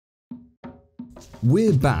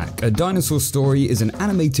We're Back, A Dinosaur Story is an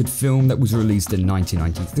animated film that was released in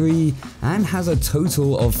 1993 and has a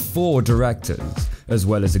total of 4 directors, as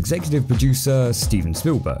well as executive producer Steven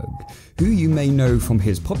Spielberg, who you may know from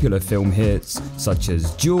his popular film hits such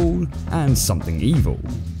as Duel and Something Evil.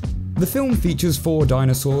 The film features 4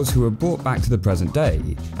 dinosaurs who are brought back to the present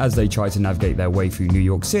day as they try to navigate their way through New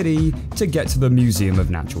York City to get to the Museum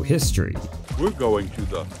of Natural History. We're going to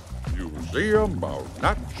the Museum of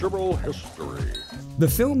Natural History. The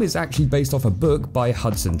film is actually based off a book by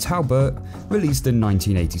Hudson Talbot, released in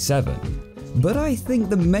 1987. But I think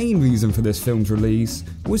the main reason for this film's release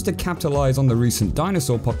was to capitalise on the recent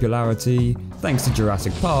dinosaur popularity thanks to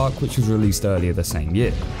Jurassic Park, which was released earlier the same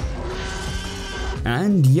year.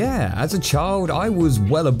 And yeah, as a child I was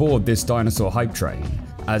well aboard this dinosaur hype train,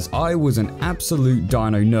 as I was an absolute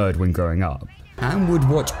dino nerd when growing up, and would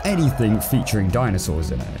watch anything featuring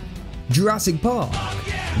dinosaurs in it. Jurassic Park,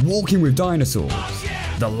 Walking with Dinosaurs,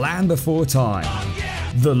 The Land Before Time,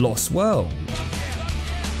 The Lost World,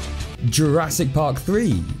 Jurassic Park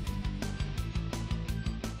 3,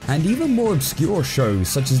 and even more obscure shows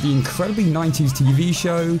such as the incredibly 90s TV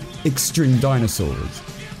show Extreme Dinosaurs.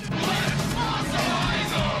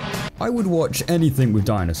 I would watch anything with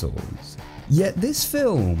dinosaurs. Yet this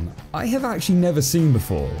film, I have actually never seen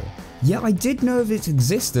before. Yet I did know of its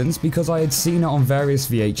existence because I had seen it on various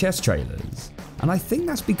VHS trailers. And I think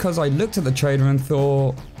that's because I looked at the trailer and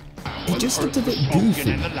thought, it just looked a bit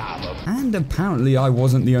goofy. And apparently I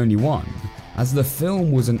wasn't the only one, as the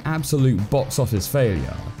film was an absolute box office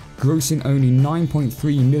failure, grossing only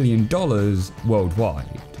 $9.3 million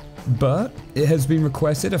worldwide. But it has been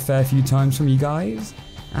requested a fair few times from you guys,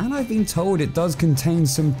 and I've been told it does contain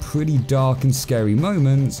some pretty dark and scary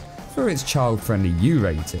moments for its child-friendly U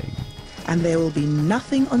rating. And there will be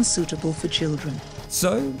nothing unsuitable for children.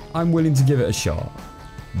 So I'm willing to give it a shot.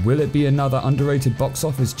 Will it be another underrated box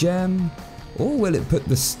office gem? Or will it put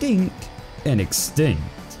the stink in extinct?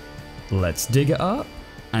 Let's dig it up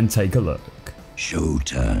and take a look.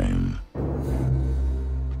 Showtime.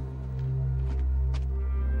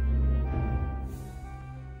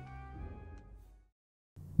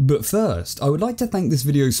 But first, I would like to thank this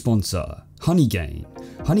video's sponsor, Honeygain.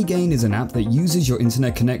 Honeygain is an app that uses your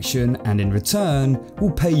internet connection and in return will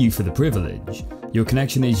pay you for the privilege. Your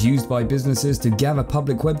connection is used by businesses to gather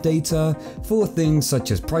public web data for things such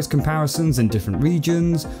as price comparisons in different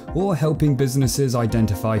regions or helping businesses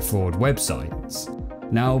identify fraud websites.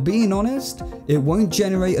 Now, being honest, it won't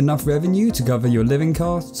generate enough revenue to cover your living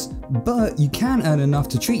costs, but you can earn enough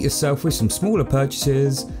to treat yourself with some smaller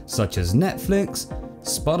purchases such as Netflix,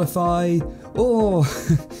 Spotify, or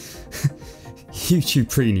YouTube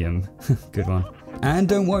Premium. Good one. And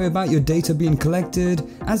don't worry about your data being collected,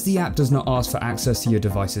 as the app does not ask for access to your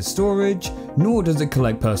device's storage, nor does it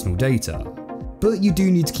collect personal data. But you do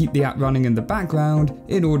need to keep the app running in the background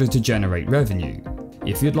in order to generate revenue.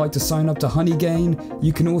 If you'd like to sign up to Honeygain,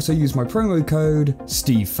 you can also use my promo code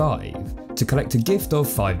STEVE5 to collect a gift of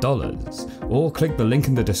 $5, or click the link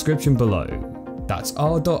in the description below. That's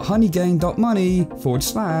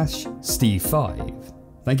r.honeygain.money/Steve5.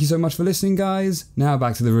 Thank you so much for listening, guys. Now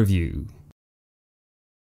back to the review.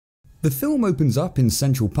 The film opens up in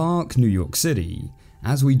Central Park, New York City,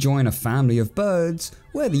 as we join a family of birds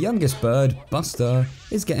where the youngest bird, Buster,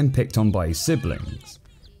 is getting picked on by his siblings.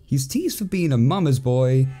 He's teased for being a mama's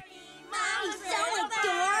boy, Mommy's so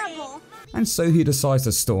adorable. and so he decides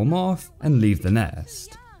to storm off and leave the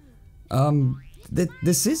nest.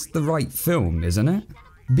 This is the right film, isn't it?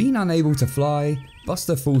 Being unable to fly,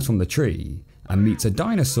 Buster falls from the tree and meets a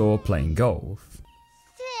dinosaur playing golf.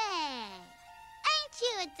 Say, ain't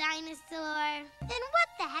you a dinosaur? Then what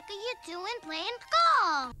the heck are you doing playing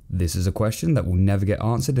golf? This is a question that will never get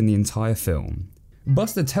answered in the entire film.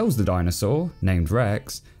 Buster tells the dinosaur, named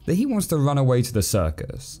Rex, that he wants to run away to the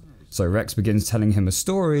circus. So Rex begins telling him a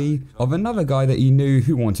story of another guy that he knew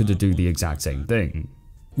who wanted to do the exact same thing.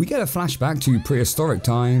 We get a flashback to prehistoric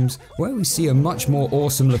times where we see a much more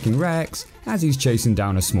awesome looking Rex as he's chasing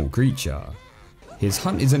down a small creature. His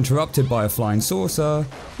hunt is interrupted by a flying saucer,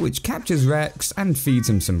 which captures Rex and feeds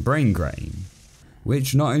him some brain grain,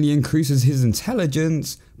 which not only increases his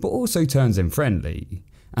intelligence but also turns him friendly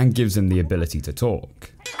and gives him the ability to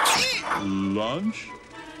talk. Lunch?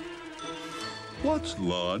 What's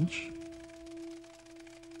lunch?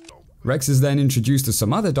 Rex is then introduced to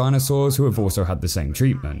some other dinosaurs who have also had the same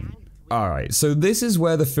treatment. Alright, so this is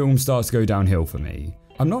where the film starts to go downhill for me.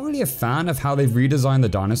 I'm not really a fan of how they've redesigned the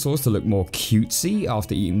dinosaurs to look more cutesy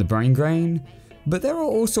after eating the brain grain, but there are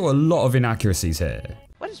also a lot of inaccuracies here.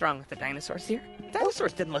 What is wrong with the dinosaurs here?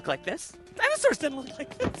 Dinosaurs didn't look like this. Dinosaurs didn't look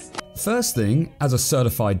like this. First thing, as a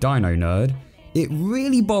certified dino nerd, It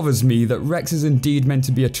really bothers me that Rex is indeed meant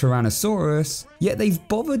to be a Tyrannosaurus, yet they've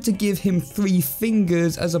bothered to give him 3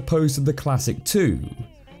 fingers as opposed to the classic 2.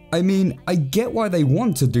 I mean, I get why they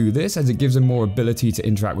want to do this as it gives him more ability to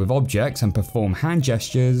interact with objects and perform hand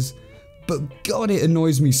gestures, but god, it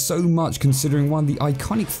annoys me so much considering one of the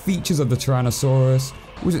iconic features of the Tyrannosaurus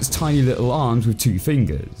was its tiny little arms with 2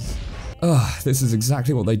 fingers. Ugh, this is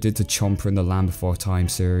exactly what they did to Chomper in the Land Before Time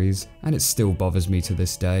series, and it still bothers me to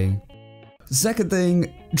this day. Second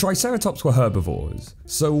thing, Triceratops were herbivores,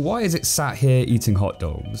 so why is it sat here eating hot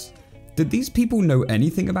dogs? Did these people know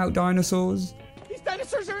anything about dinosaurs? These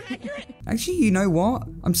dinosaurs are inaccurate! Actually, you know what?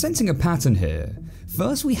 I'm sensing a pattern here.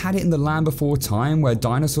 First we had it in the Land Before Time where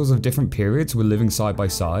dinosaurs of different periods were living side by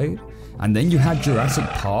side, and then you had Jurassic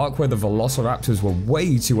Park where the velociraptors were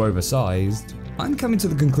way too oversized. I'm coming to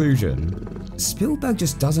the conclusion, Spielberg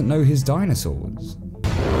just doesn't know his dinosaurs.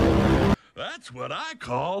 That's what I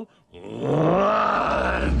call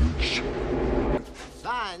lunch.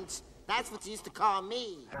 Lunch? That's what you used to call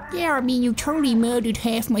me. Yeah, I mean, you totally murdered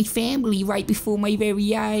half my family right before my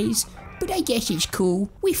very eyes. But I guess it's cool.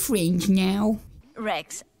 We're friends now.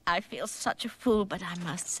 Rex, I feel such a fool, but I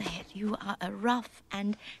must say it. You are a rough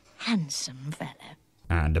and handsome fellow.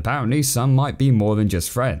 And apparently some might be more than just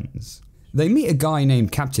friends. They meet a guy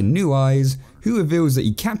named Captain New Eyes, who reveals that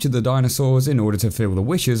he captured the dinosaurs in order to fulfill the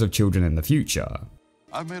wishes of children in the future.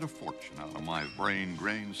 I've made a fortune out of my brain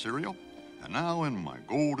grain cereal, and now in my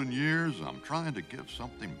golden years, I'm trying to give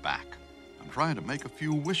something back. I'm trying to make a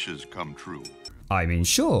few wishes come true. I mean,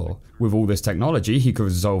 sure, with all this technology, he could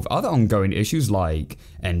resolve other ongoing issues like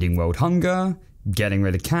ending world hunger, getting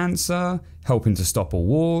rid of cancer, helping to stop all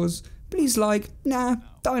wars, but he's like, nah,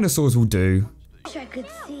 dinosaurs will do. I wish I could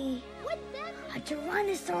see a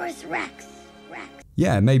Tyrannosaurus Rex.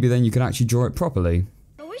 Yeah, maybe then you can actually draw it properly.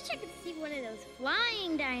 I wish I could see one of those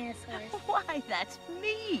flying dinosaurs. Why, that's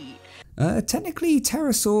me. Technically,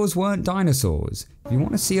 pterosaurs weren't dinosaurs. If you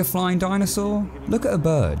want to see a flying dinosaur, look at a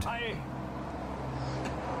bird. I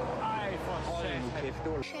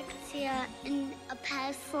wish I could see a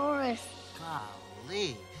Apatosaurus.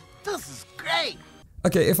 Golly, this is great.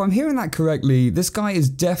 Okay, if I'm hearing that correctly, this guy is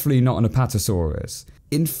definitely not an Apatosaurus.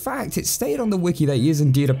 In fact, it's stated on the wiki that he is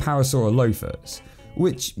indeed a Parasaurolophus,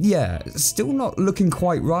 which, yeah, still not looking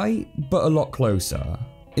quite right, but a lot closer.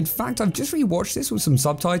 In fact, I've just rewatched this with some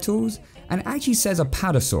subtitles, and it actually says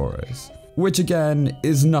Apatosaurus, which again,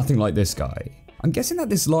 is nothing like this guy. I'm guessing that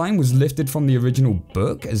this line was lifted from the original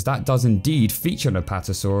book, as that does indeed feature an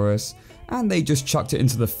Apatosaurus, and they just chucked it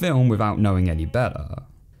into the film without knowing any better.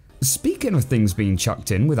 Speaking of things being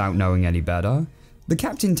chucked in without knowing any better, the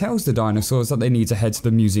captain tells the dinosaurs that they need to head to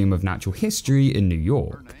the Museum of Natural History in New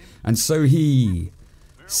York, and so he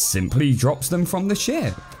simply drops them from the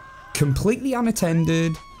ship, completely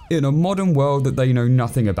unattended, in a modern world that they know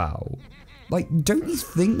nothing about. Like, don't you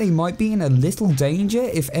think they might be in a little danger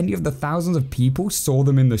if any of the thousands of people saw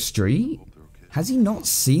them in the street? Has he not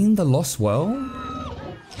seen The Lost World?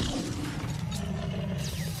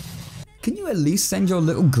 Can you at least send your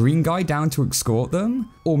little green guy down to escort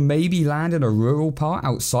them? Or maybe land in a rural part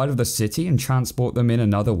outside of the city and transport them in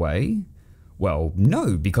another way? Well,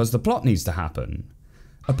 no, because the plot needs to happen.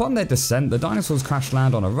 Upon their descent, the dinosaurs crash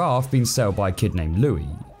land on a raft being sailed by a kid named Louie,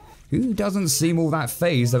 who doesn't seem all that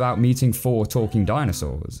fazed about meeting 4 talking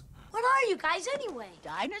dinosaurs. What are you guys anyway?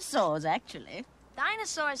 Dinosaurs, actually.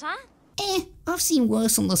 Dinosaurs, huh? I've seen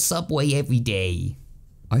worse on the subway every day.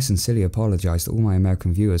 I sincerely apologise to all my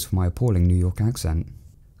American viewers for my appalling New York accent.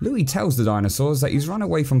 Louie tells the dinosaurs that he's run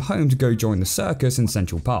away from home to go join the circus in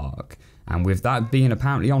Central Park, and with that being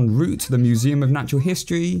apparently en route to the Museum of Natural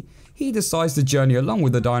History, he decides to journey along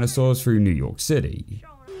with the dinosaurs through New York City.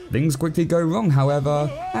 Things quickly go wrong, however,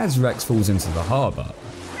 as Rex falls into the harbour.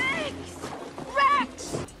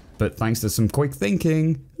 Rex! But thanks to some quick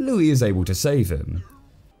thinking, Louie is able to save him.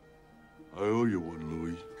 I owe you one,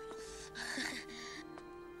 Louis.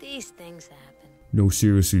 These things happen. No,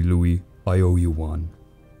 seriously, Louie, I owe you one.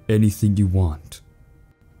 Anything you want.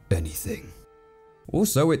 Anything.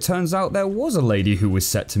 Also, it turns out there was a lady who was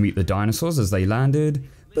set to meet the dinosaurs as they landed,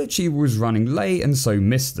 but she was running late and so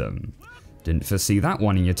missed them. Didn't foresee that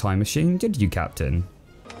one in your time machine, did you, Captain?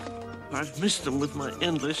 I've missed them with my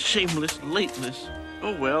endless, shameless lateness.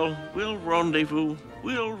 Oh well, we'll rendezvous.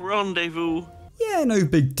 We'll rendezvous. Yeah, no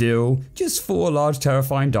big deal. Just 4 large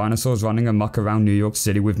terrifying dinosaurs running amok around New York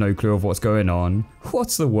City with no clue of what's going on.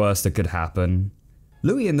 What's the worst that could happen?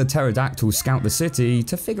 Louie and the pterodactyls scout the city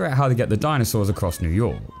to figure out how to get the dinosaurs across New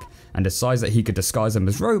York, and decides that he could disguise them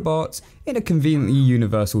as robots in a conveniently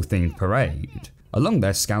universal themed parade. Along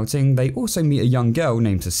their scouting, they also meet a young girl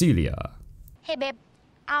named Cecilia. Hey babe,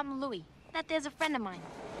 I'm Louie. that there's a friend of mine.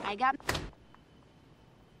 I got...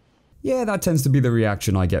 Yeah, that tends to be the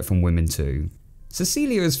reaction I get from women too.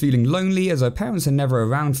 Cecilia is feeling lonely as her parents are never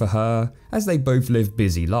around for her, as they both live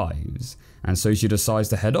busy lives, and so she decides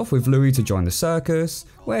to head off with Louie to join the circus,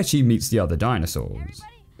 where she meets the other dinosaurs.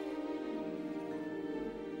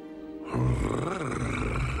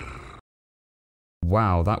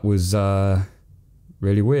 Wow, that was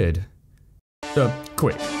really weird.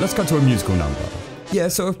 Quick, let's cut to a musical number. Yeah,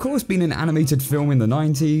 so of course being an animated film in the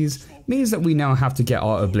 90s means that we now have to get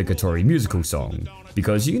our obligatory musical song.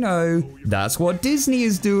 Because you know, that's what Disney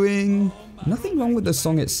is doing. Nothing wrong with the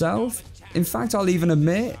song itself. In fact, I'll even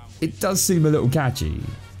admit, it does seem a little catchy.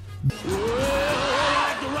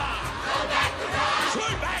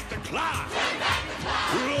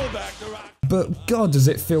 But god does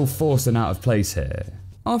it feel forced and out of place here.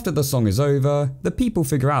 After the song is over, the people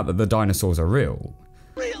figure out that the dinosaurs are real.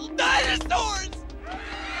 Real dinosaurs!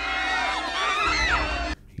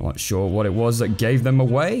 Not sure what it was that gave them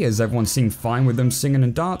away, as everyone seemed fine with them singing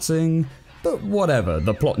and dancing, but whatever,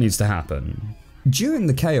 the plot needs to happen. During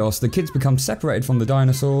the chaos, the kids become separated from the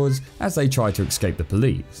dinosaurs as they try to escape the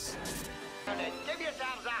police.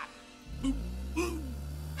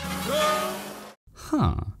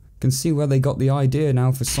 Huh, can see where they got the idea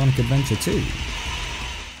now for Sonic Adventure 2.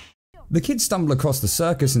 The kids stumble across the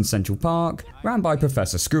circus in Central Park, ran by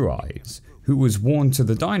Professor Screw Eyes, who was warned to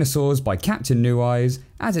the dinosaurs by Captain New Eyes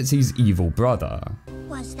as it's his evil brother.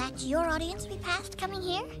 Was that your audience we passed coming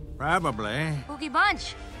here? Probably. Spooky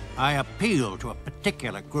bunch. I appeal to a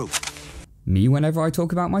particular group. Me whenever I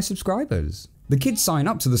talk about my subscribers. The kids sign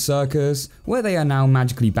up to the circus, where they are now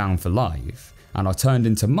magically bound for life, and are turned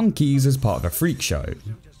into monkeys as part of a freak show.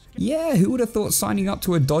 Yeah, who would have thought signing up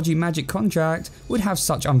to a dodgy magic contract would have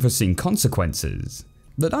such unforeseen consequences?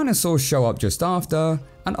 The dinosaurs show up just after,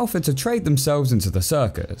 and offer to trade themselves into the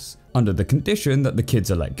circus, under the condition that the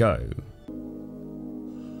kids are let go.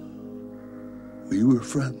 We were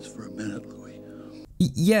friends for a minute, Louis.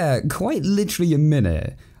 Yeah, quite literally a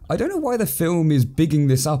minute. I don't know why the film is bigging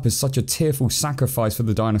this up as such a tearful sacrifice for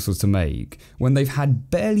the dinosaurs to make, when they've had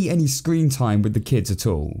barely any screen time with the kids at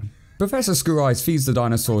all. Professor Screw Eyes feeds the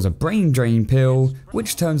dinosaurs a brain drain pill,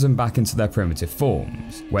 which turns them back into their primitive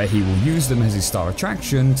forms, where he will use them as his star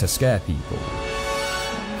attraction to scare people.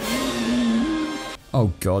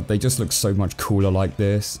 Oh god, they just look so much cooler like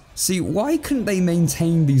this. See, why couldn't they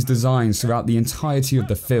maintain these designs throughout the entirety of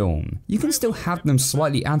the film? You can still have them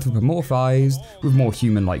slightly anthropomorphized, with more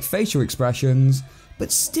human-like facial expressions,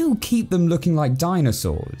 but still keep them looking like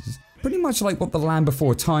dinosaurs. Pretty much like what the Land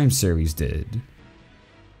Before Time series did.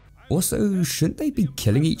 Also, shouldn't they be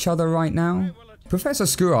killing each other right now? Professor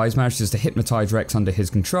Screw Eyes manages to hypnotize Rex under his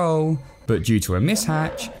control, but due to a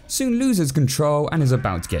mishatch, soon loses control and is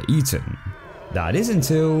about to get eaten. That is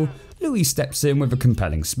until Louis steps in with a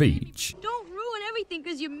compelling speech. Don't ruin everything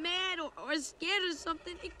because you're mad or scared or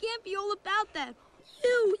something. It can't be all about that.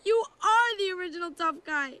 You are the original tough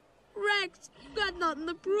guy. Rex, you got nothing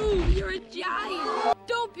to prove. You're a giant.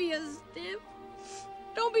 Don't be a stiff.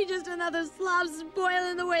 Don't be just another slob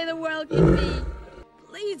spoiling the way the world can be.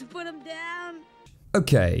 Please put him down.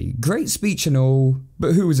 Okay, great speech and all,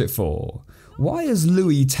 but who is it for? Why is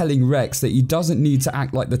Louis telling Rex that he doesn't need to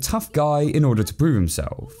act like the tough guy in order to prove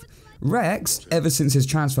himself? Rex, ever since his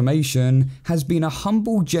transformation, has been a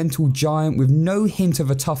humble, gentle giant with no hint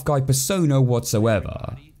of a tough guy persona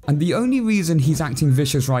whatsoever. And the only reason he's acting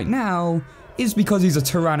vicious right now is because he's a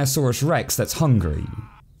Tyrannosaurus Rex that's hungry.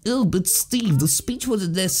 Oh, but Steve, the speech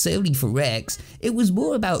wasn't necessarily for Rex. It was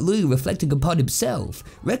more about Louis reflecting upon himself,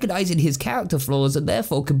 recognizing his character flaws and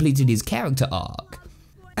therefore completing his character arc.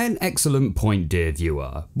 An excellent point, dear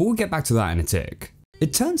viewer, but we'll get back to that in a tick.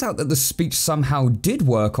 It turns out that the speech somehow did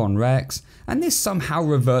work on Rex, and this somehow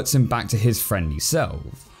reverts him back to his friendly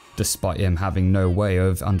self, despite him having no way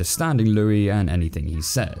of understanding Louis and anything he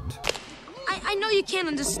said. I know you can't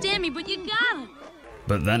understand me, but you gotta.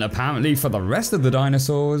 But then apparently for the rest of the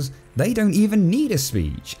dinosaurs, they don't even need a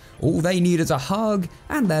speech. All they need is a hug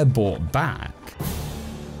and they're brought back.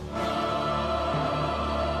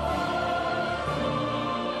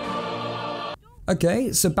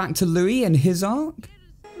 Okay, so back to Louis and his arc.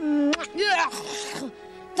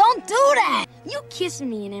 Don't do that! You kissing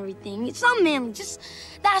me and everything. It's unmanly,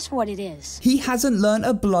 that's what it is. He hasn't learned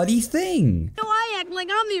a bloody thing. No, I act like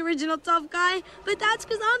I'm the original tough guy, but that's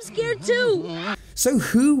because I'm scared too. So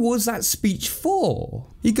who was that speech for?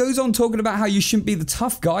 He goes on talking about how you shouldn't be the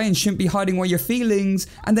tough guy and shouldn't be hiding away your feelings,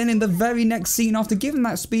 and then in the very next scene after giving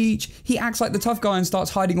that speech, he acts like the tough guy and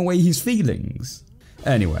starts hiding away his feelings.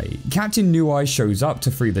 Anyway, Captain New Eyes shows up to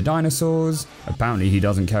free the dinosaurs. Apparently he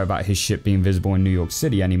doesn't care about his ship being visible in New York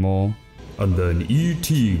City anymore. and then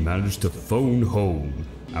E.T. managed to phone home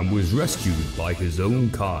and was rescued by his own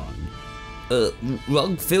kind.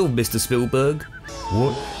 Wrong film, Mr. Spielberg.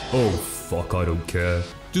 What? Oh fuck, I don't care.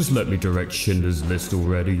 Just let me direct Schindler's List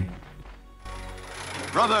already.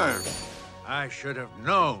 Brother, I should have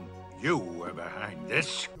known you were behind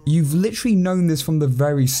this. You've literally known this from the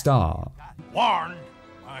very start. Warned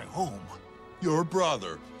by whom? Your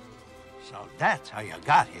brother. So that's how you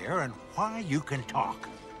got here and why you can talk.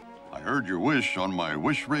 I heard your wish on my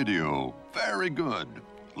wish radio. Very good.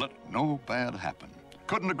 Let no bad happen.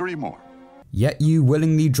 Couldn't agree more. Yet you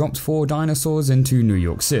willingly dropped 4 dinosaurs into New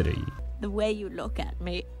York City. The way you look at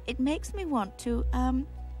me, it makes me want to,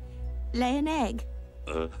 lay an egg.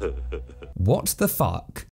 What the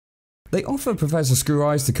fuck? They offer Professor Screw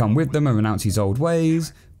Eyes to come with them and renounce his old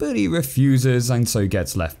ways, but he refuses and so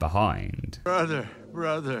gets left behind.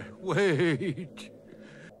 Brother, wait.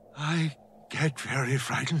 I get very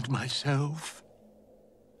frightened myself.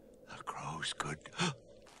 The crows could...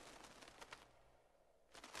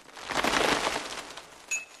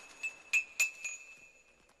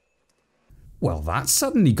 Well, that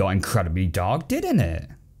suddenly got incredibly dark, didn't it?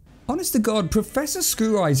 Honest to God, Professor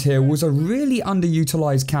Screw Eyes here was a really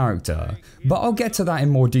underutilized character, but I'll get to that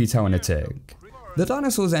in more detail in a tick. The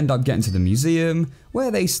dinosaurs end up getting to the museum,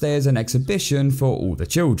 where they stay as an exhibition for all the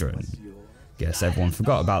children. Guess everyone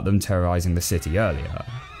forgot about them terrorizing the city earlier,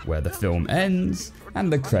 where the film ends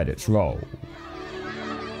and the credits roll.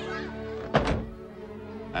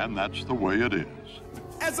 And that's the way it is.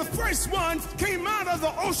 As the first one came out of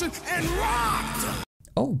the ocean and rocked!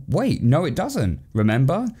 Oh wait, no it doesn't.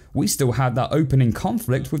 Remember? We still had that opening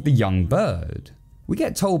conflict with the young bird. We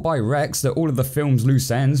get told by Rex that all of the film's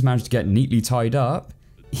loose ends managed to get neatly tied up.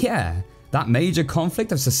 Yeah, that major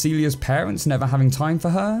conflict of Cecilia's parents never having time for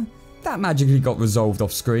her, that magically got resolved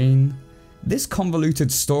off screen. This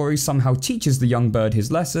convoluted story somehow teaches the young bird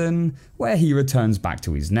his lesson, where he returns back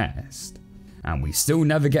to his nest. And we still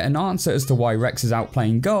never get an answer as to why Rex is out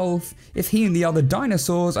playing golf if he and the other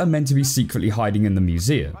dinosaurs are meant to be secretly hiding in the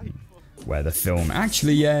museum, where the film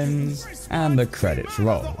actually ends and the credits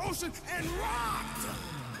roll.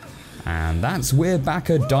 And that's We're Back,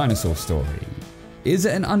 a Dinosaur Story. Is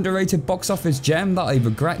it an underrated box office gem that I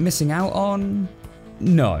regret missing out on?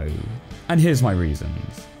 No. And here's my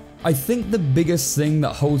reasons. I think the biggest thing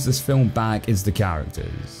that holds this film back is the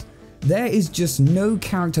characters. There is just no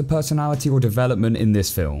character personality or development in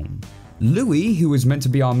this film. Louis, who is meant to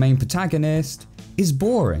be our main protagonist, is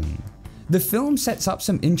boring. The film sets up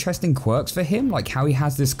some interesting quirks for him, like how he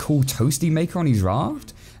has this cool toasty maker on his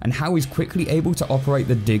raft, and how he's quickly able to operate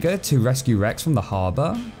the digger to rescue Rex from the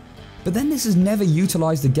harbour. But then this is never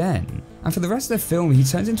utilised again, and for the rest of the film he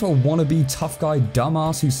turns into a wannabe tough guy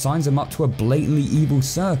dumbass who signs him up to a blatantly evil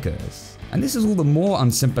circus. And this is all the more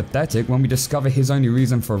unsympathetic when we discover his only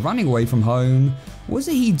reason for running away from home was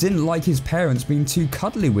that he didn't like his parents being too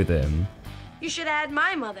cuddly with him. You should have had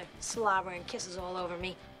my mother slobbering kisses all over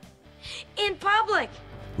me. In public!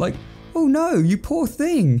 Like, oh no, you poor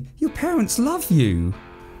thing, your parents love you.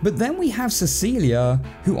 But then we have Cecilia,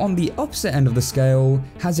 who on the opposite end of the scale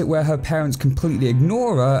has it where her parents completely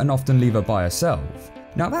ignore her and often leave her by herself.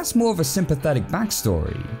 Now that's more of a sympathetic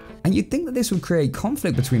backstory, and you'd think that this would create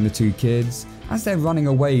conflict between the two kids as they're running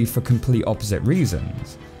away for complete opposite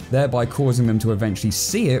reasons, thereby causing them to eventually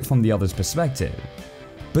see it from the other's perspective.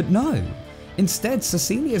 But no, instead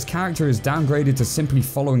Cecilia's character is downgraded to simply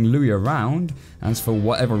following Louis around, as for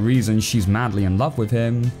whatever reason she's madly in love with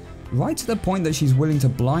him, right to the point that she's willing to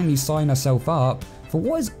blindly sign herself up for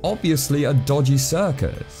what is obviously a dodgy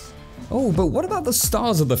circus. Oh, but what about the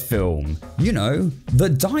stars of the film? You know, the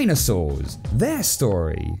dinosaurs, their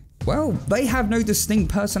story. Well, they have no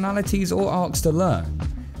distinct personalities or arcs to learn.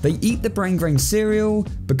 They eat the brain grain cereal,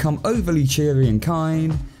 become overly cheery and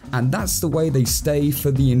kind, and that's the way they stay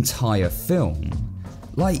for the entire film.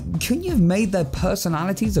 Like, couldn't you have made their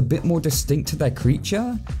personalities a bit more distinct to their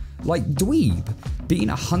creature? Like Dweeb, being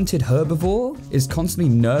a hunted herbivore, is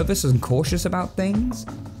constantly nervous and cautious about things.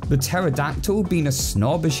 The pterodactyl being a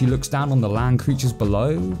snob as she looks down on the land creatures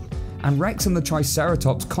below. And Rex and the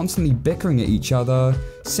Triceratops constantly bickering at each other,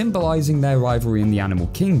 symbolizing their rivalry in the animal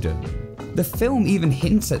kingdom. The film even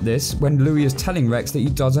hints at this when Louis is telling Rex that he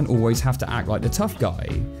doesn't always have to act like the tough guy.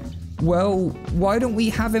 Well, why don't we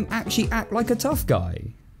have him actually act like a tough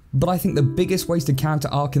guy? But I think the biggest wasted character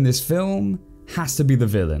arc in this film has to be the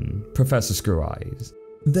villain, Professor Screw Eyes.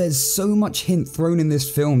 There's so much hint thrown in this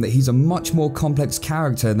film that he's a much more complex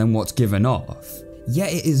character than what's given off,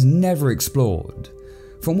 yet it is never explored.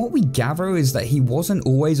 From what we gather is that he wasn't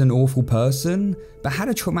always an awful person, but had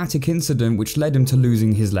a traumatic incident which led him to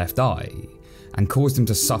losing his left eye. and caused him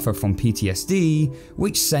to suffer from PTSD,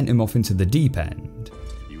 which sent him off into the deep end.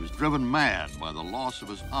 He was driven mad by the loss of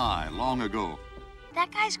his eye long ago.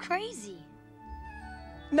 That guy's crazy.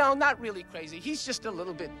 No, not really crazy. He's just a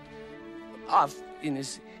little bit off in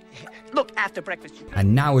his... Look, after breakfast...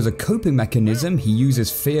 And now as a coping mechanism, he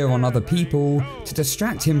uses fear on other people to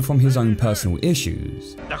distract him from his own personal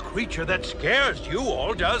issues. The creature that scares you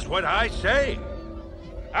all does what I say.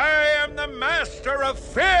 I am the master of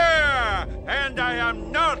fear, and I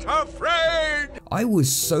am not afraid! I was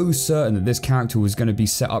so certain that this character was going to be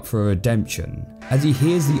set up for a redemption, as he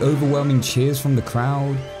hears the overwhelming cheers from the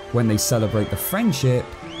crowd when they celebrate the friendship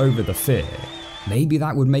over the fear. Maybe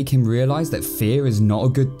that would make him realize that fear is not a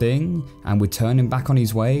good thing and would turn him back on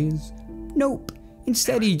his ways? Nope.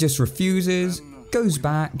 Instead he just refuses, goes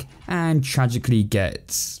back, and tragically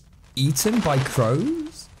gets eaten by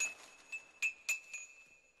crows?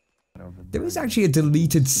 There is actually a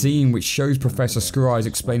deleted scene which shows Professor Screw Eyes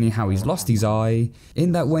explaining how he's lost his eye,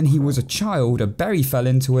 in that when he was a child a berry fell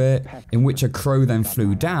into it, in which a crow then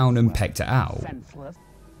flew down and pecked it out.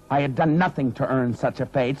 I had done nothing to earn such a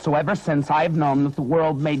fate, so ever since I have known that the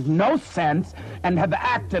world made no sense and have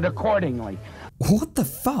acted accordingly. What the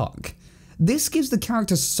fuck? This gives the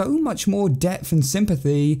character so much more depth and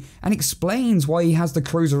sympathy and explains why he has the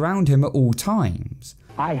crows around him at all times.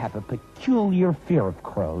 I have a peculiar fear of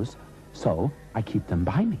crows, so I keep them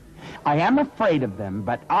by me. I am afraid of them,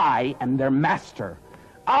 but I am their master.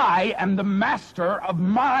 I am the master of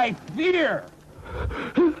my fear.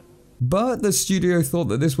 But the studio thought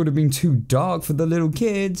that this would have been too dark for the little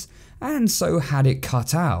kids, and so had it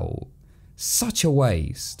cut out. Such a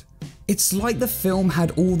waste. It's like the film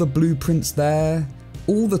had all the blueprints there,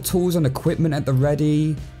 all the tools and equipment at the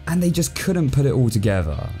ready, and they just couldn't put it all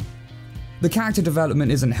together. The character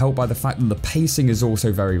development isn't helped by the fact that the pacing is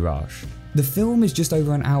also very rushed. The film is just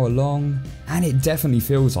over an hour long, and it definitely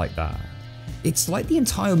feels like that. It's like the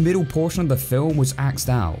entire middle portion of the film was axed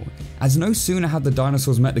out, as no sooner had the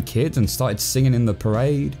dinosaurs met the kids and started singing in the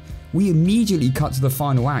parade, we immediately cut to the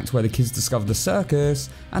final act where the kids discover the circus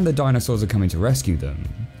and the dinosaurs are coming to rescue them.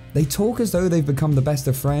 They talk as though they've become the best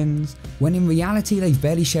of friends, when in reality they've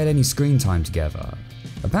barely shared any screen time together.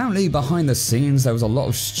 Apparently behind the scenes there was a lot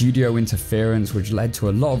of studio interference which led to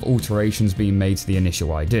a lot of alterations being made to the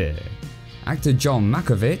initial idea. Actor John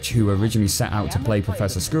Malkovich, who originally set out to play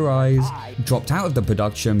Professor Screw Eyes, dropped out of the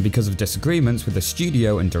production because of disagreements with the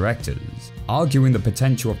studio and directors, arguing the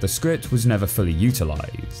potential of the script was never fully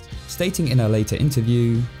utilised, stating in a later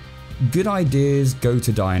interview, "Good ideas go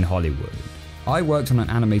to die in Hollywood. I worked on an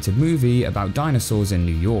animated movie about dinosaurs in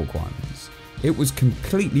New York once. It was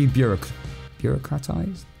completely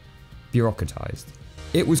bureaucratized?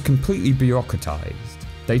 It was completely bureaucratized.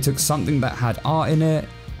 They took something that had art in it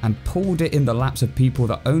and pulled it in the laps of people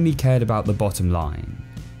that only cared about the bottom line.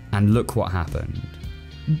 And look what happened."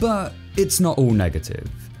 But it's not all negative.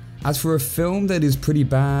 As for a film that is pretty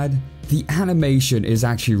bad, the animation is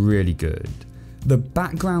actually really good. The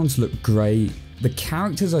backgrounds look great, the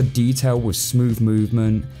characters are detailed with smooth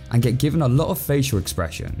movement and get given a lot of facial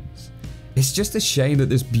expressions. It's just a shame that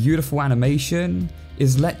this beautiful animation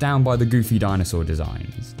is let down by the goofy dinosaur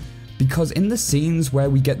designs. Because in the scenes where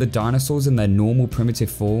we get the dinosaurs in their normal primitive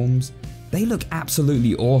forms, they look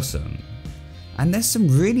absolutely awesome. And there's some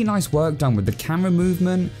really nice work done with the camera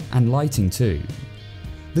movement and lighting too.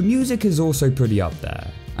 The music is also pretty up there,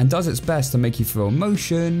 and does its best to make you feel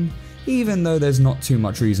emotion, even though there's not too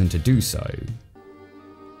much reason to do so.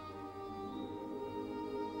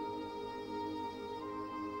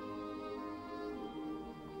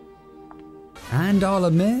 And I'll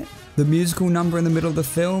admit, the musical number in the middle of the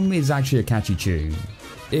film is actually a catchy tune.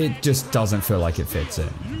 It just doesn't feel like it fits in.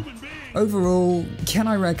 Overall, can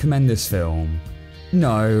I recommend this film?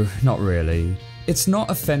 No, not really. It's not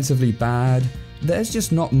offensively bad, there's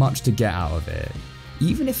just not much to get out of it.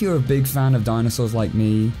 Even if you're a big fan of dinosaurs like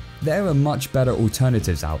me, there are much better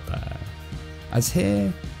alternatives out there. As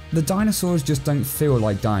here, the dinosaurs just don't feel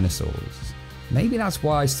like dinosaurs. Maybe that's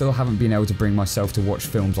why I still haven't been able to bring myself to watch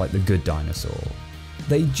films like The Good Dinosaur.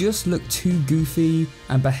 They just look too goofy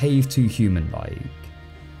and behave too human-like.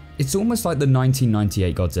 It's almost like the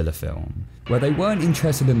 1998 Godzilla film, where they weren't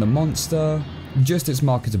interested in the monster, just its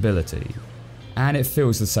marketability. And it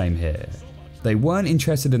feels the same here. They weren't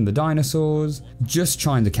interested in the dinosaurs, just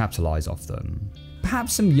trying to capitalize off them.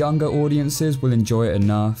 Perhaps some younger audiences will enjoy it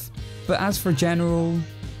enough, but as for general,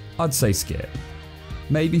 I'd say skip.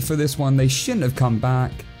 Maybe for this one they shouldn't have come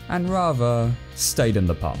back, and rather stayed in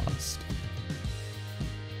the past.